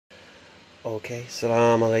Okay,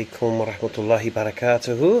 Assalamu alaikum wa rahmatullahi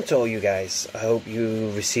barakatuhu to all you guys. I hope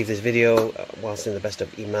you received this video whilst in the best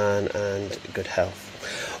of Iman and good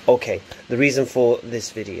health. Okay, the reason for this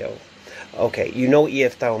video. Okay, you know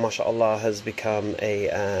EF Dawah, mashallah, has become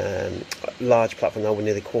a large platform now with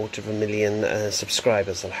nearly 250,000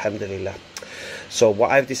 subscribers, alhamdulillah. So what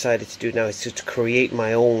I've decided to do now is to create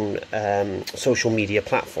my own social media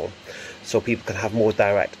platform, so people can have more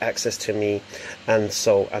direct access to me, and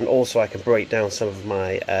also I can break down some of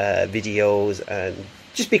my videos and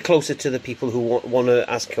just be closer to the people who want to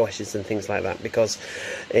ask questions and things like that, because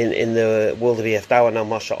in the world of EF Dawah now,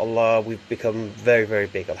 mashallah, we've become very, very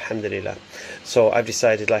big, alhamdulillah. So I've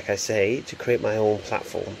decided, like I say, to create my own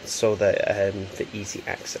platform so that for easy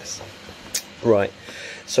access. Right,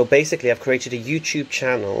 so basically I've created a YouTube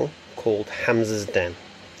channel called Hamza's Den.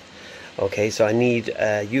 Okay, so I need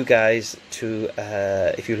you guys to,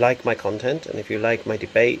 if you like my content and if you like my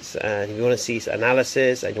debates and if you want to see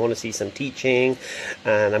analysis and you want to see some teaching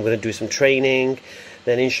and I'm going to do some training,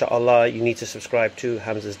 then inshallah you need to subscribe to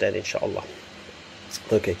Hamza's Den, inshallah.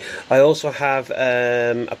 Okay, I also have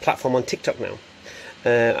a platform on TikTok now.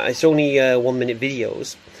 It's only 1-minute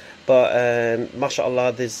videos, but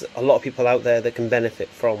mashallah, there's a lot of people out there that can benefit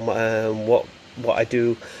from what I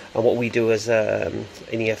do and what we do as in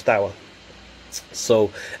EF Dawah.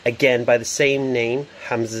 So again, by the same name,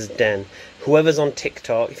 Hamza's Den. Whoever's on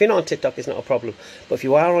TikTok, if you're not on TikTok, it's not a problem, but if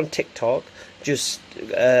you are on TikTok, just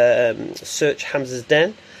search Hamza's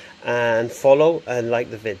Den and follow and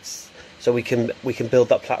like the vids, so we can build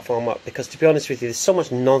that platform up. Because to be honest with you, there's so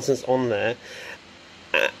much nonsense on there,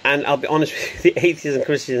 and I'll be honest with you, the atheists and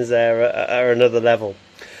Christians there are another level.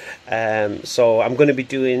 So I'm going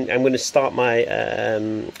to start my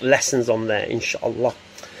lessons on there, inshallah.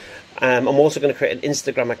 I'm also going to create an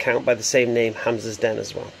Instagram account by the same name, Hamza's Den,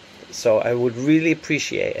 as well. So I would really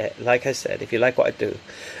appreciate it, like I said, if you like what I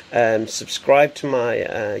do, subscribe to my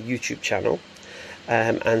YouTube channel,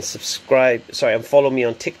 and follow me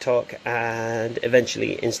on TikTok and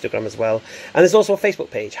eventually Instagram as well. And there's also a Facebook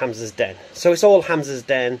page, Hamza's Den. So it's all Hamza's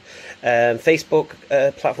Den. Facebook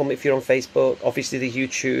platform if you're on Facebook, obviously the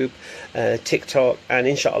YouTube, TikTok, and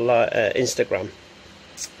inshallah Instagram.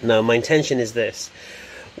 Now my intention is this: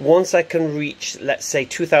 once I can reach, let's say,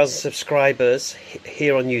 2,000 subscribers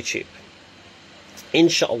here on YouTube,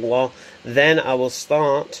 inshallah, then I will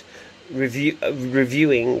start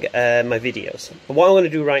reviewing my videos. But what I'm going to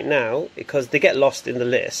do right now, because they get lost in the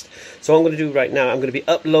list, so what I'm going to do right now, I'm going to be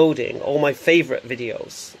uploading all my favorite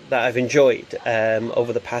videos that I've enjoyed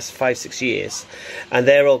over the past 5-6 years, and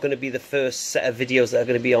they're all going to be the first set of videos that are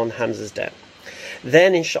going to be on Hamza's Den.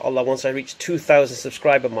 Then inshallah, once I reach 2,000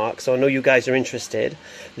 subscriber mark, so I know you guys are interested,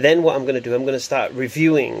 then what I'm going to do, I'm going to start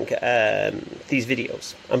reviewing these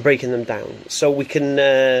videos and breaking them down, so we can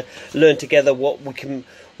learn together what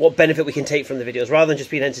benefit we can take from the videos. Rather than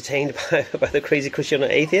just being entertained by the crazy Christian or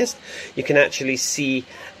atheist, you can actually see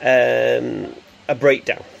a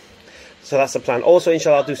breakdown. So that's the plan. Also,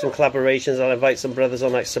 inshallah, I'll do some collaborations. I'll invite some brothers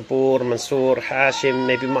on like Sabur, Mansoor, Hashim,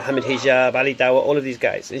 maybe Muhammad Hijab, Ali Dawah, all of these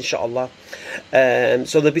guys, inshallah.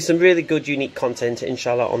 So there'll be some really good, unique content,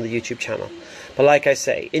 inshallah, on the YouTube channel. But like I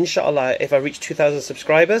say, inshallah, if I reach 2,000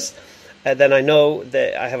 subscribers, then I know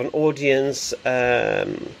that I have an audience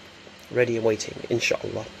ready and waiting,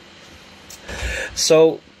 inshallah.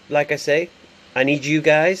 So, like I say, I need you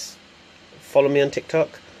guys. Follow me on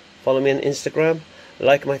TikTok, follow me on Instagram,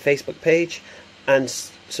 like my Facebook page, and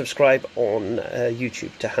subscribe on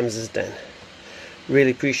YouTube to Hamza's Den. Really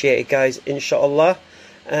appreciate it, guys, inshallah.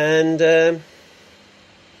 And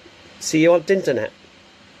see you on the internet.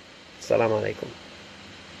 Assalamu alaikum.